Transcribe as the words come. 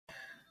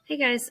Hey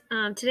guys,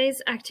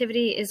 today's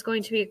activity is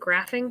going to be a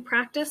graphing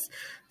practice.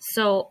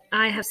 So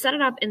I have set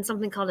it up in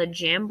something called a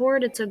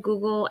Jamboard. It's a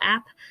Google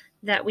app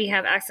that we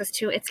have access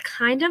to. It's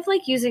kind of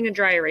like using a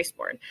dry erase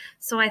board.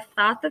 So I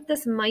thought that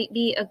this might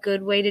be a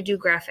good way to do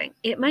graphing.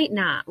 It might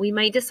not. We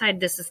might decide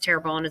this is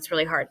terrible and it's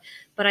really hard,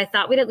 but I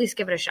thought we'd at least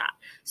give it a shot.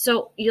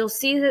 So you'll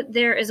see that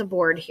there is a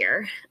board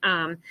here.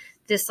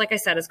 This, like I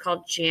said, is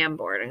called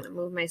Jamboard. I'm going to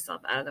move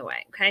myself out of the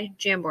way, okay?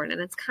 Jamboard,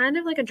 and it's kind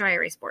of like a dry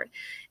erase board.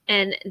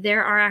 And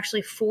there are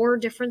actually 4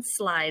 different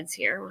slides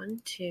here.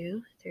 1,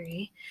 2,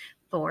 3,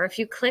 4. If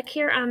you click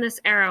here on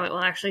this arrow, it will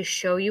actually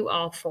show you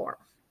all 4,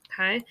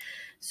 okay?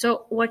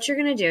 So what you're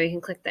going to do, you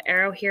can click the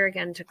arrow here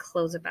again to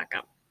close it back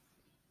up,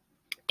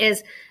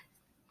 is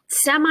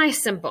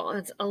semi-simple.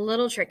 It's a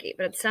little tricky,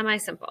 but it's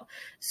semi-simple.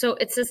 So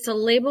it says to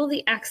label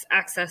the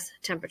x-axis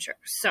temperature.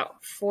 So,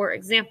 for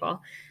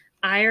example,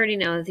 I already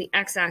know that the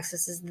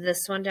x-axis is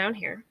this one down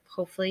here.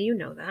 Hopefully you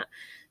know that.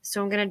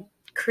 So I'm going to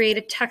create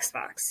a text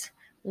box.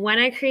 When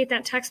I create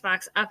that text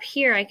box, up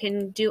here I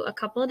can do a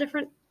couple of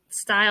different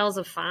styles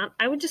of font.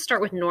 I would just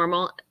start with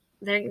normal.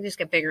 They just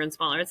get bigger and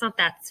smaller. It's not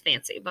that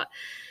fancy, but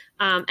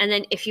and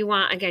then if you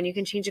want, again, you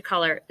can change the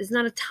color. There's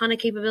not a ton of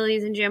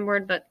capabilities in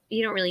Jamboard, but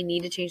you don't really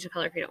need to change the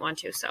color if you don't want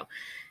to, so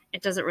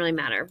it doesn't really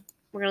matter.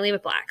 We're going to leave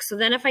it black. So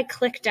then if I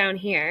click down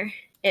here,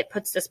 it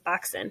puts this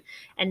box in,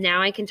 and now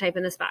I can type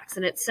in this box,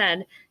 and it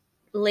said,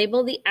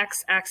 label the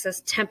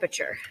x-axis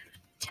temperature.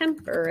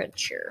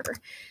 Temperature.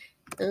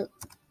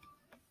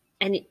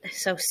 And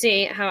so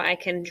see how I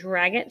can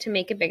drag it to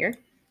make it bigger,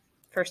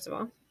 first of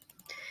all.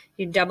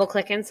 You double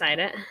click inside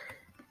it.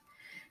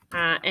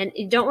 And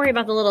don't worry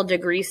about the little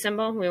degree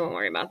symbol. We won't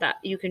worry about that.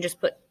 You can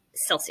just put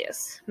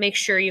Celsius. Make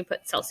sure you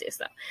put Celsius,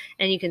 though.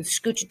 And you can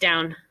scooch it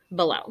down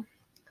below.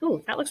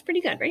 Ooh, that looks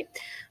pretty good, right?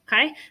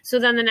 Okay, so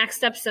then the next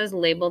step says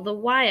label the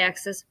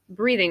y-axis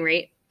breathing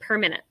rate per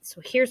minute.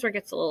 So here's where it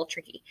gets a little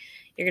tricky.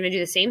 You're going to do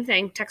the same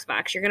thing, text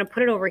box. You're going to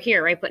put it over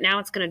here, right? But now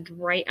it's going to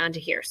write onto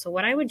here. So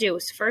what I would do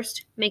is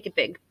first make it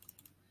big.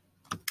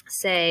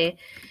 Say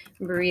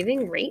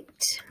breathing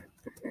rate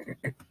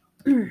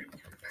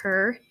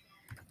per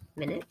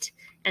minute.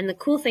 And the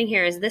cool thing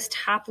here is this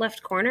top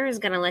left corner is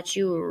going to let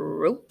you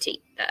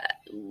rotate that.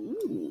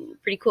 Ooh,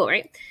 pretty cool,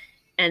 right?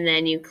 And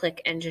then you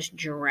click and just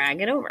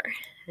drag it over.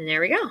 And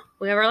there we go.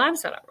 We have our lab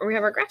set up, or we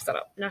have our graph set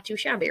up. Not too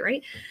shabby,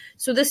 right?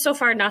 So this so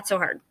far, not so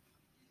hard.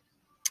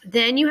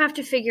 Then you have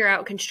to figure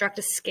out, construct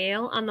a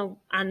scale on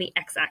the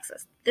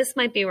x-axis. This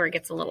might be where it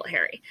gets a little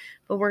hairy,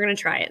 but we're going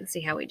to try it and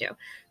see how we do.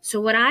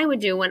 So what I would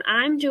do when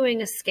I'm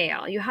doing a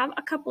scale, you have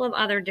a couple of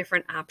other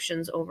different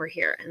options over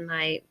here, and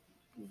my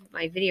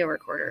video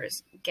recorder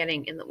is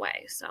getting in the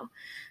way. So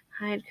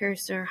hide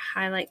cursor,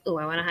 highlight. Oh,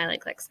 I want to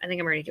highlight clicks. I think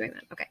I'm already doing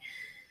that. Okay.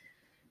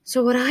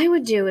 So what I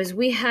would do is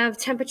we have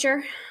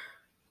temperature.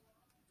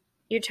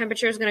 Your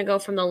temperature is going to go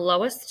from the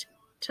lowest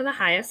to the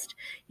highest.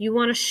 You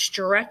want to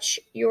stretch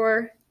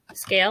your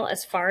scale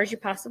as far as you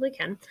possibly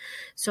can.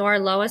 So our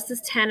lowest is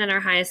 10 and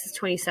our highest is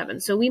 27.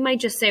 So we might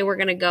just say we're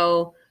going to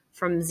go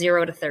from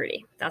 0 to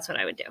 30. That's what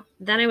I would do.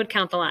 Then I would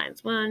count the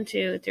lines. 1,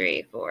 2,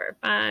 3, 4,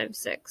 5,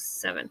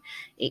 6, 7,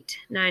 8,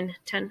 9,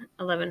 10,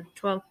 11,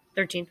 12,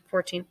 13,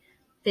 14,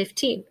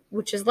 15,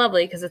 which is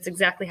lovely because it's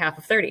exactly half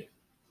of 30.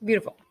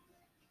 Beautiful.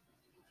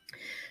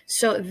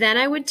 So then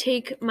I would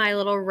take my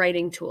little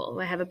writing tool.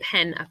 I have a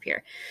pen up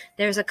here.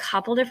 There's a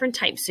couple different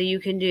types. So you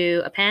can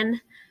do a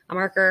pen, a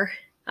marker,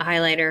 a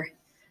highlighter,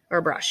 or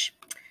a brush.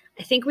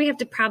 I think we have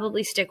to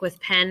probably stick with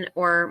pen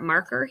or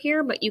marker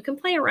here, but you can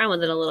play around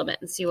with it a little bit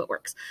and see what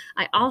works.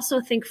 I also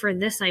think for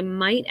this, I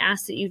might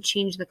ask that you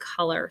change the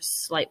color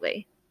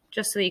slightly,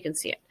 just so that you can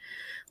see it.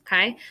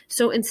 Okay,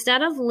 so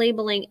instead of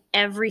labeling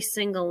every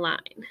single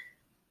line,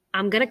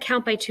 I'm going to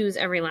count by 2s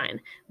every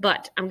line,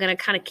 but I'm going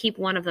to kind of keep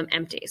one of them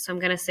empty. So I'm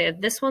going to say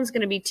this one's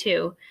going to be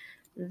 2,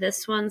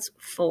 this one's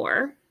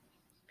 4,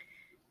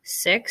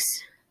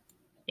 6,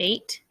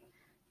 8,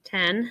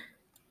 10,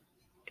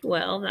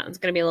 12. That one's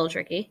going to be a little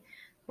tricky.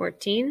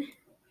 14,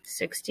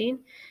 16,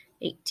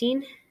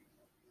 18,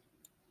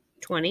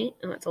 20.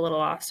 Oh, that's a little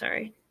off,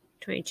 sorry.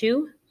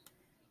 22,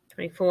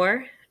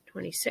 24,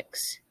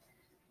 26,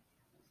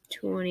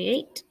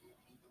 28,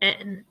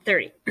 and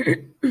 30.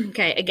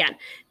 Okay, again,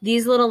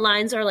 these little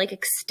lines are like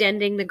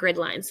extending the grid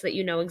line so that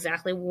you know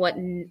exactly what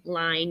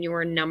line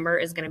your number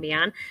is going to be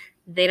on.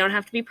 They don't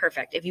have to be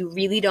perfect. If you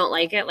really don't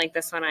like it, like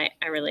this one, I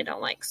really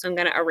don't like. So I'm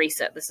going to erase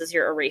it. This is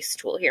your erase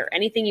tool here.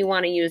 Anything you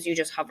want to use, you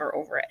just hover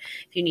over it.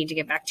 If you need to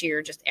get back to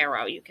your just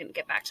arrow, you can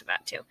get back to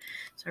that too.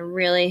 So I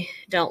really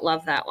don't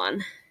love that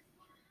one.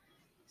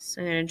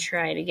 So I'm going to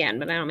try it again,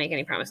 but I don't make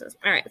any promises.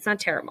 All right, it's not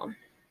terrible.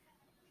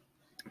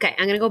 Okay,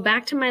 I'm going to go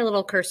back to my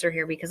little cursor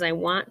here because I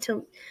want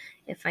to,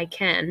 if I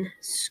can,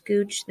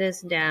 scooch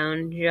this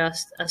down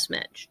just a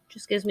smidge.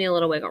 Just gives me a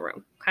little wiggle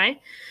room,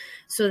 okay?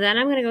 So then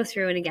I'm going to go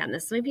through, and again,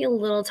 this might be a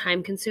little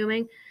time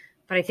consuming,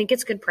 but I think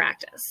it's good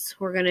practice.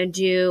 We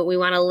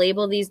want to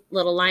label these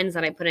little lines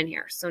that I put in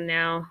here. So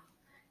now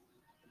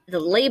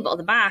the label,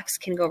 the box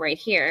can go right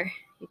here.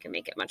 You can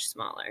make it much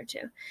smaller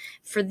too.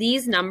 For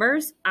these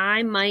numbers,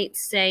 I might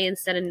say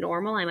instead of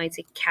normal, I might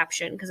say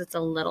caption because it's a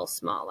little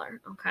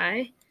smaller,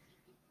 okay?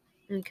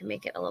 And you can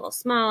make it a little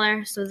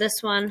smaller. So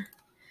this one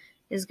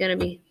is going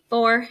to be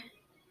 4.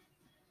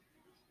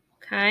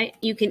 Okay,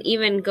 you can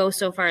even go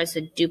so far as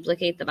to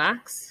duplicate the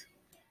box.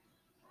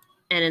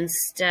 And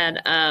instead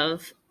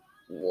of,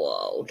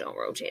 whoa, don't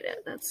rotate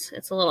it.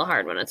 It's a little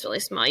hard when it's really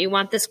small. You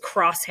want this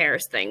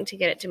crosshairs thing to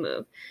get it to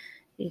move.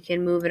 You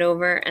can move it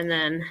over and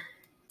then,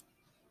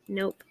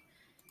 nope,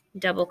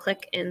 double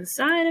click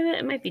inside of it.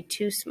 It might be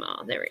too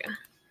small. There we go.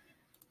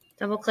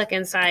 Double click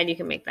inside. You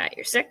can make that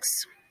your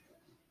 6.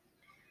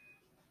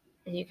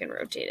 And you can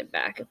rotate it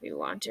back if you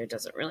want to. It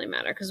doesn't really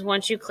matter because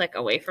once you click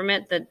away from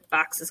it, the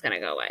box is going to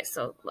go away.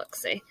 So look,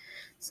 see?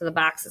 So the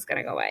box is going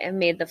to go away. I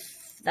made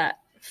that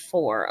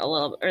 4 a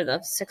little, or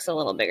the 6 a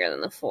little bigger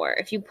than the 4.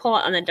 If you pull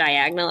it on the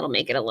diagonal, it'll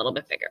make it a little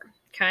bit bigger.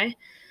 Okay?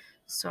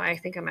 So I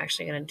think I'm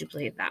actually going to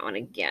duplicate that one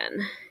again.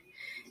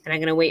 And I'm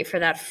going to wait for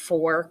that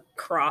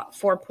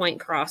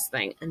 4-point cross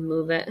thing and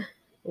move it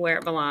where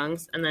it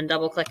belongs. And then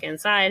double click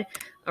inside,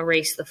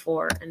 erase the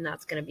 4, and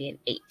that's going to be an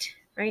 8,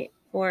 right?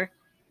 4.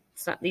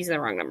 It's not, these are the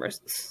wrong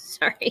numbers.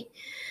 Sorry.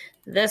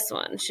 This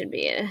one should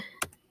be a,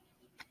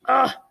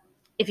 oh,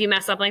 if you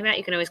mess up like that,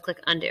 you can always click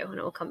undo and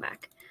it will come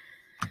back.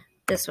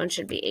 This one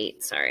should be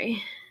 8,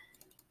 sorry.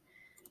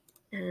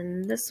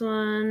 And this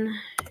one,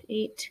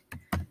 8,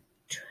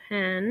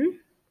 10.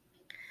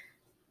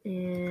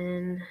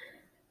 And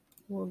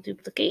we'll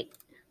duplicate.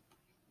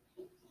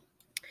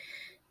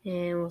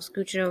 And we'll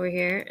scooch it over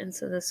here. And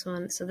so this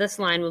one, so this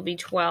line will be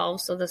 12.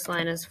 So this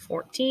line is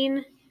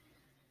 14.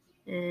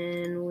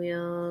 And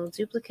we'll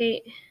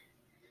duplicate.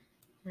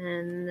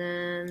 And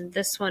then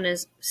this one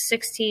is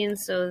 16.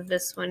 So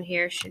this one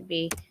here should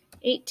be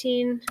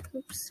 18.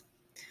 Oops.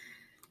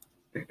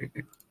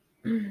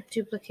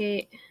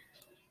 Duplicate.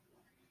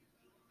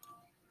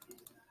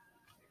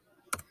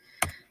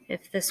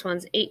 If this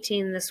one's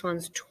 18, this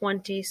one's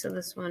 20. So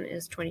this one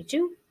is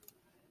 22.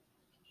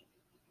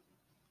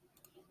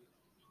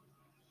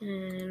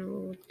 And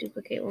we'll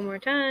duplicate one more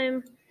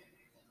time.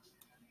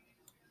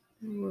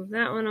 Move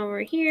that one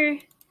over here.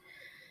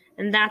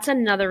 And that's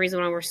another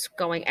reason why we're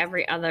going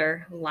every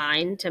other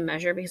line to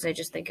measure, because I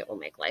just think it will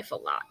make life a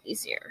lot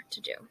easier to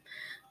do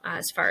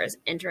as far as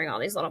entering all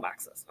these little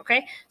boxes.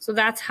 Okay, so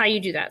that's how you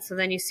do that. So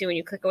then you see when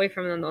you click away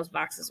from them, those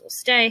boxes will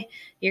stay.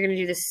 You're going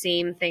to do the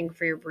same thing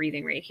for your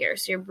breathing rate here.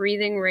 So your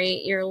breathing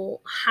rate,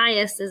 your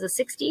highest is a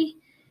 60.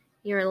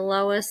 Your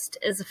lowest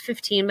is a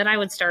 15, but I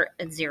would start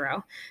at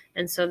 0.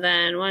 And so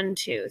then 1,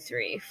 2,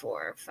 3,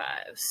 4, 5,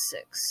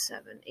 6,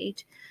 7,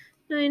 8,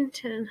 9,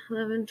 10,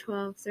 11,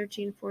 12,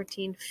 13,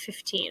 14,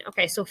 15.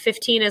 Okay, so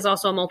 15 is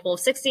also a multiple of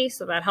 60,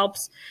 so that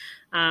helps.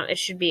 It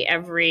should be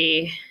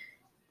every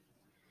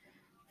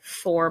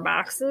 4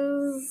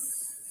 boxes.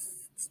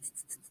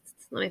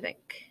 Let me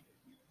think.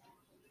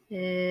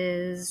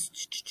 Is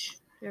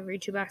every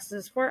 2 boxes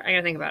is 4? I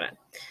gotta think about it.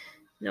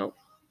 Nope.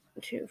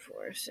 2,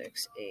 4,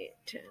 6, 8,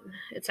 10.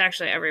 It's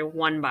actually every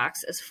 1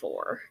 box is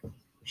 4.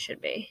 Should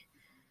be.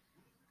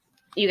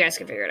 You guys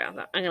can figure it out,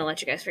 though. I'm going to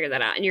let you guys figure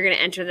that out. And you're going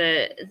to enter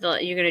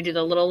you're going to do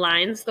the little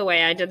lines the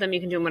way I did them. You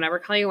can do them whatever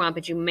color you want,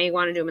 but you may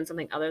want to do them in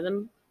something other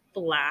than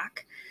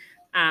black.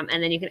 And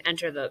then you can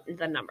enter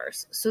the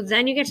numbers. So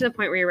then you get to the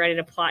point where you're ready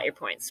to plot your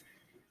points.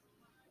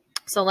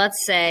 So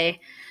let's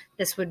say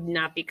this would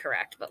not be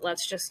correct, but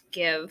let's just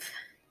give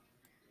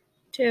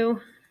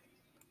 2,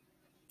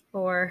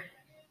 4,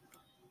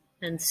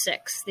 and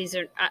 6. These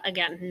are,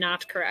 again,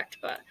 not correct,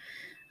 but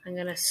I'm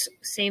going to,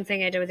 same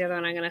thing I did with the other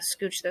one, I'm going to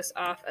scooch this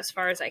off as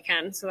far as I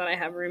can so that I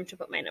have room to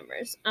put my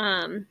numbers.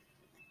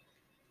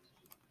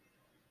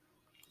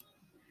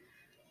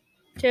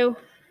 2.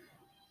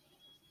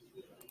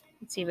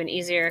 It's even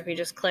easier if you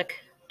just click.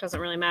 Doesn't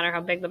really matter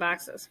how big the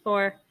box is.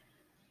 4.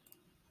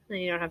 Then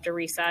you don't have to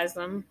resize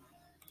them.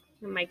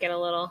 It might get a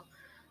little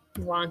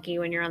wonky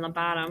when you're on the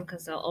bottom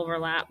because they'll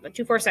overlap. But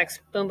 2, 4, 6.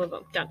 Boom, boom,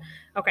 boom. Done.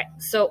 Okay,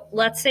 so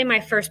let's say my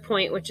first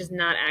point, which is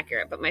not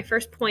accurate, but my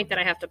first point that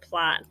I have to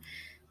plot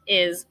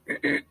is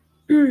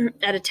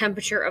at a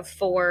temperature of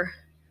 4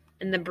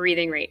 and the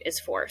breathing rate is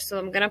 4. So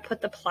I'm going to put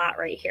the plot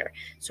right here.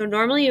 So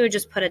normally you would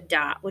just put a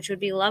dot, which would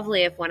be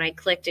lovely if when I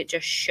clicked it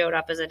just showed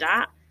up as a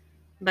dot,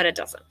 but it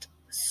doesn't.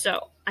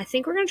 So I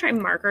think we're going to try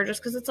marker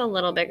just because it's a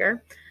little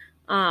bigger.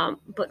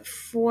 But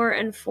 4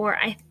 and 4,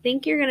 I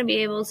think you're going to be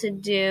able to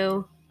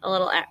do a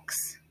little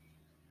X.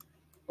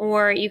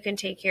 Or you can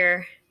take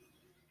your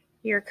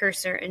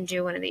cursor and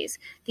do one of these.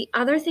 The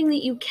other thing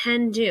that you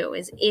can do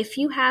is if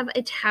you have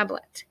a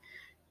tablet,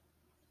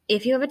 you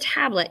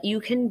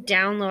can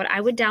download, I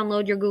would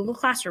download your Google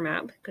Classroom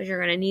app because you're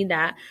going to need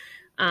that,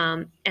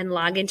 and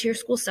log into your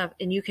school stuff,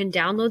 and you can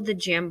download the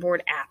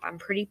Jamboard app. I'm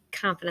pretty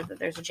confident that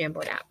there's a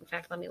Jamboard app. In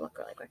fact, let me look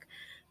really quick.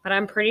 But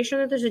I'm pretty sure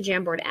that there's a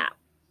Jamboard app.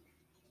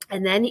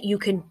 And then you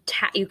can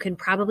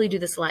probably do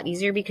this a lot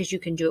easier because you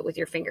can do it with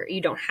your finger. You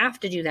don't have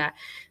to do that.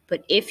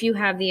 But if you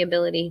have the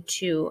ability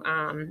to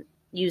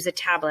use a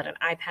tablet, an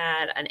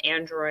iPad, an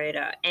Android,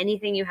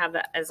 anything you have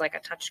that as like a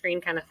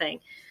touchscreen kind of thing,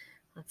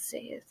 Let's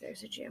see if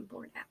there's a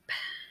Jamboard app.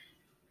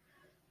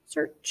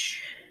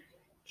 Search.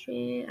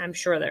 I'm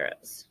sure there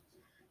is.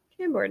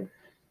 Jamboard.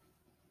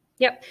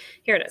 Yep,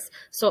 here it is.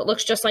 So it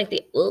looks just like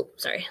the,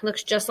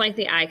 looks just like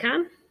the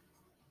icon.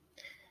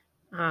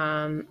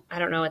 I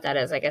don't know what that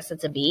is. I guess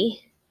it's a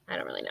bee. I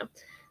don't really know.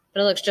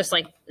 But it looks just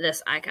like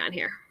this icon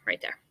here,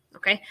 right there.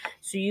 Okay,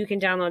 so you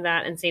can download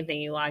that, and same thing,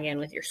 you log in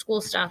with your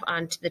school stuff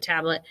onto the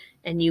tablet,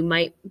 and you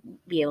might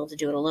be able to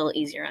do it a little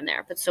easier on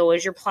there. But so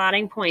as you're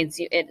plotting points,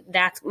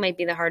 that might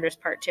be the hardest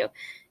part too.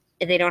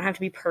 They don't have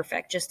to be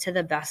perfect, just to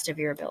the best of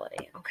your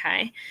ability,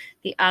 okay?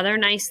 The other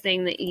nice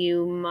thing that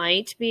you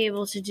might be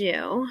able to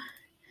do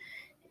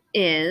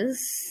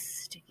is,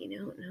 sticky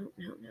note, no,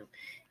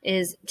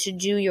 is to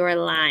do your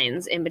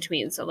lines in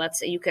between. So let's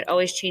say you could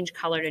always change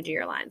color to do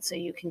your lines. So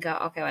you can go,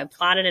 okay, well, I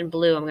plotted in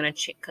blue, I'm going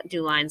to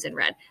do lines in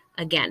red.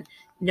 Again,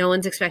 no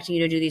one's expecting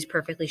you to do these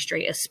perfectly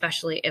straight,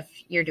 especially if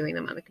you're doing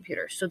them on the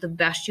computer. So the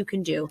best you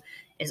can do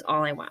is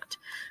all I want.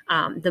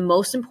 The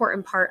most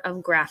important part of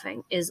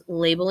graphing is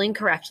labeling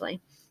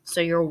correctly. So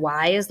your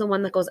Y is the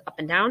one that goes up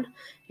and down.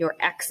 Your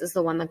X is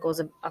the one that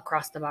goes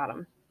across the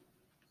bottom.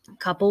 A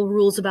couple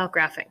rules about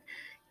graphing.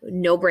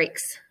 No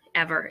breaks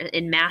ever.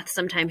 In math,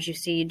 sometimes you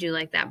see you do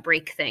like that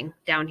break thing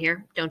down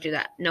here. Don't do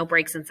that. No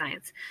breaks in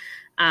science.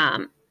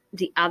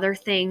 The other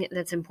thing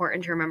that's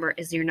important to remember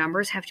is your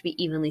numbers have to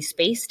be evenly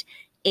spaced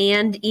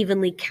and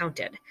evenly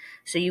counted.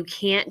 So you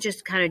can't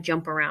just kind of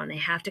jump around. They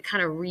have to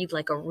kind of read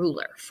like a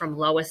ruler from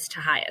lowest to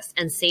highest.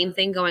 And same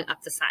thing going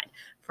up the side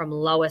from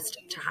lowest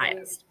to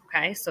highest.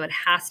 Okay, so it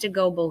has to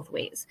go both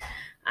ways.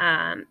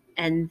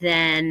 And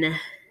then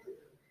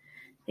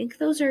I think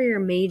those are your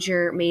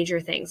major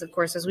things. Of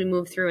course, as we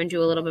move through and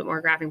do a little bit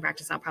more graphing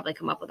practice, I'll probably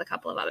come up with a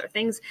couple of other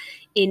things.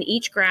 In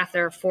each graph,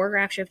 there are 4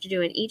 graphs you have to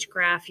do. In each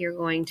graph, you're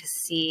going to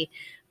see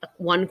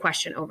one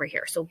question over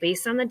here. So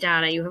based on the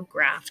data you have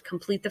graphed,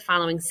 complete the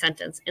following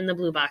sentence in the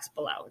blue box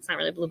below. It's not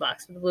really a blue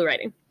box, but the blue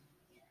writing.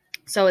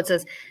 So it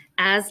says,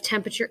 as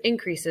temperature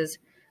increases,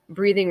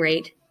 breathing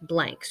rate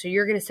blank. So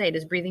you're going to say,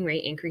 does breathing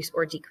rate increase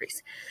or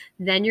decrease?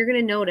 Then you're going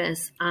to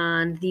notice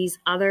on these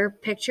other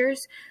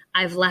pictures,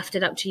 I've left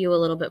it up to you a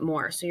little bit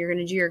more. So you're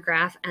going to do your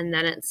graph, and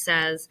then it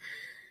says,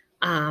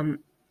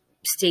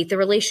 state the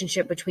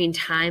relationship between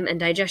time and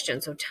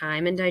digestion. So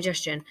time and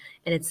digestion.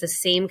 And it's the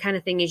same kind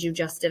of thing as you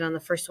just did on the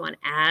first one.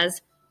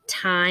 As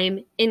time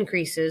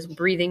increases,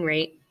 breathing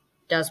rate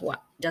does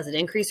what? Does it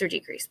increase or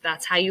decrease?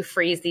 That's how you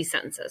phrase these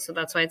sentences. So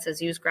that's why it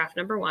says use graph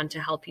number 1 to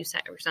help you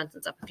set your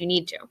sentence up if you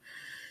need to.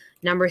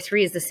 Number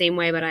 3 is the same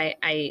way, but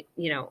I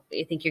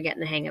think you're getting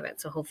the hang of it.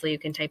 So hopefully you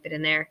can type it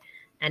in there.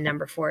 And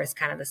number 4 is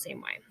kind of the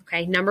same way.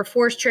 Okay. Number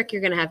 4's trick,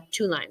 you're going to have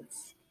 2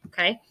 lines.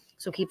 Okay.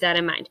 So keep that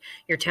in mind.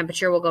 Your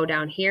temperature will go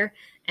down here,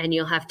 and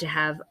you'll have to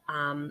have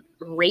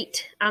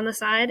rate on the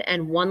side,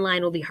 and one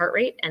line will be heart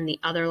rate and the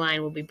other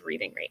line will be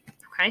breathing rate.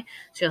 Okay.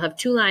 So you'll have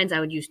 2 lines. I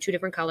would use 2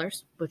 different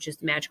colors, which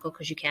is magical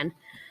because you can,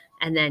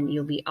 and then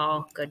you'll be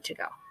all good to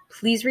go.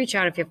 Please reach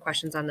out if you have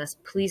questions on this.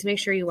 Please make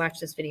sure you watch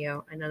this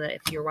video. I know that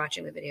if you're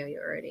watching the video, you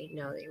already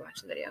know that you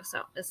watched the video.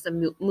 So it's a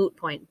moot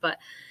point, but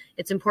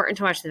it's important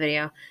to watch the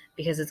video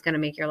because it's going to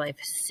make your life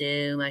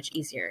so much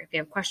easier. If you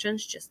have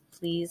questions, just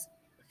please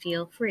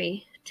feel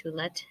free to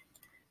let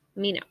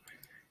me know.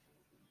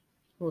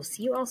 We'll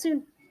see you all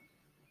soon.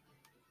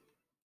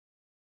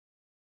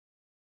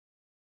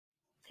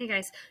 Hey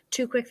guys,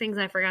 2 quick things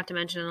I forgot to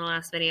mention in the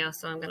last video,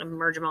 so I'm going to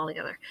merge them all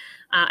together.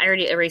 I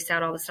already erased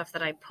out all the stuff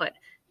that I put,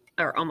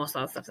 or almost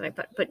all the stuff that I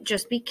put, but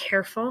just be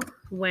careful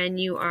when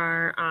you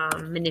are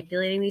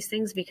manipulating these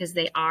things because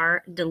they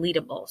are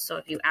deletable. So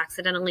if you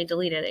accidentally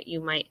deleted it, you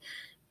might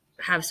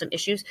have some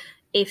issues.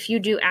 If you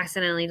do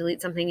accidentally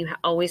delete something, you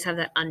always have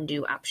that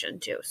undo option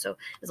too. So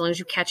as long as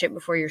you catch it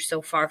before you're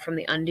so far from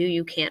the undo,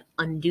 you can't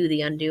undo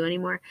the undo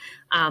anymore.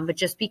 But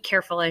just be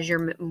careful as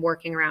you're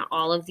working around.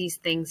 All of these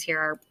things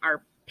here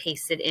are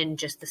pasted in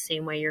just the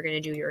same way you're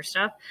going to do your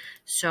stuff.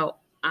 So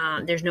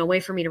there's no way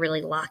for me to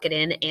really lock it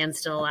in and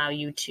still allow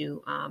you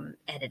to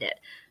edit it.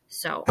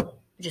 So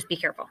just be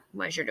careful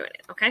as you're doing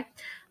it, okay?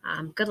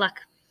 Good luck.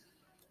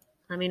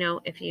 Let me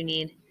know if you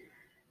need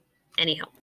any help.